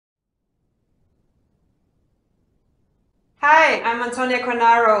Hi, I'm Antonia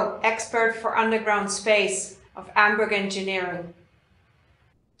Cornaro, expert for underground space of Amberg Engineering.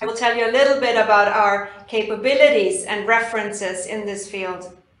 I will tell you a little bit about our capabilities and references in this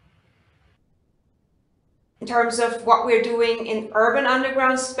field. In terms of what we're doing in urban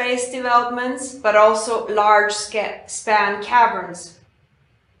underground space developments, but also large span caverns.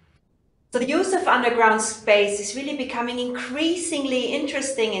 So the use of underground space is really becoming increasingly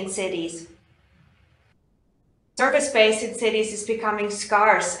interesting in cities. Surface space in cities is becoming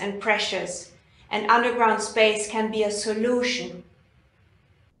scarce and precious, and underground space can be a solution.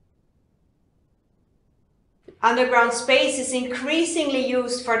 Underground space is increasingly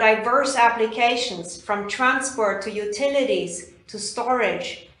used for diverse applications, from transport to utilities, to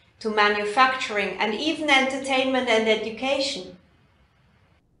storage, to manufacturing, and even entertainment and education.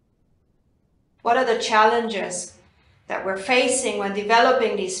 What are the challenges that we're facing when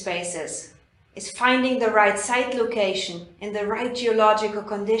developing these spaces? Is finding the right site location in the right geological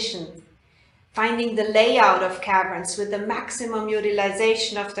condition, finding the layout of caverns with the maximum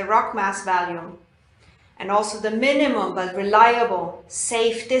utilization of the rock mass volume, and also the minimum but reliable,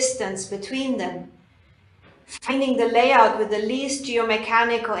 safe distance between them, finding the layout with the least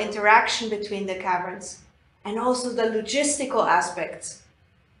geomechanical interaction between the caverns, and also the logistical aspects.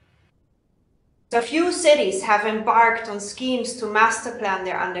 A few cities have embarked on schemes to master plan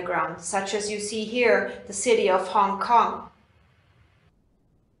their underground, such as you see here, the city of Hong Kong.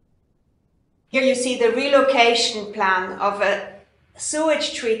 Here you see the relocation plan of a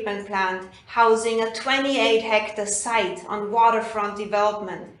sewage treatment plant housing a 28-hectare site on waterfront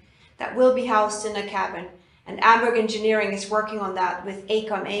development that will be housed in a cabin, and Amberg Engineering is working on that with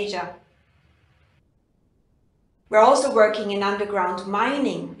AECOM Asia. We're also working in underground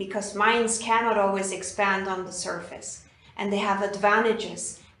mining because mines cannot always expand on the surface, and they have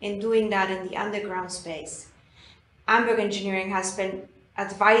advantages in doing that in the underground space. Amberg Engineering has been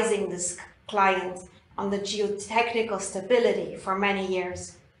advising this client on the geotechnical stability for many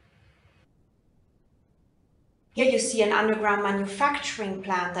years. Here you see an underground manufacturing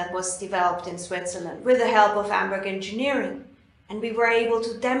plant that was developed in Switzerland with the help of Amberg Engineering. And we were able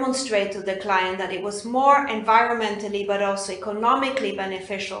to demonstrate to the client that it was more environmentally but also economically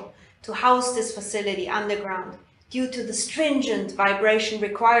beneficial to house this facility underground due to the stringent vibration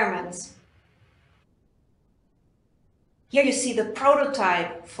requirements. Here you see the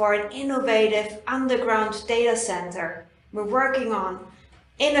prototype for an innovative underground data center we're working on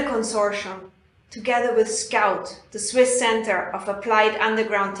in a consortium together with SCOUT, the Swiss Center of Applied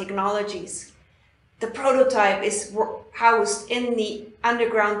Underground Technologies. The prototype is housed in the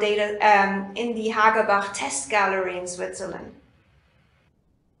underground data in the Hagerbach test gallery in Switzerland.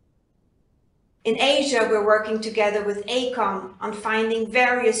 In Asia, we're working together with AECOM on finding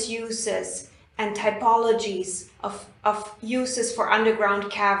various uses and typologies of uses for underground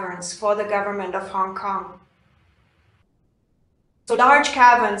caverns for the government of Hong Kong. So large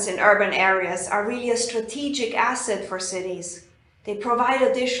caverns in urban areas are really a strategic asset for cities. They provide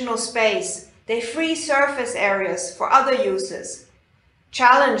additional space. They free surface areas for other uses.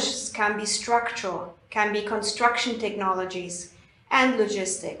 Challenges can be structural, can be construction technologies and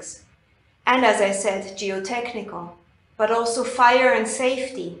logistics. And as I said, geotechnical, but also fire and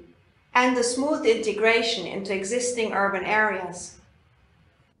safety and the smooth integration into existing urban areas.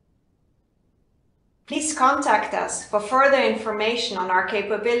 Please contact us for further information on our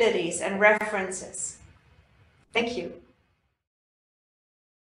capabilities and references. Thank you.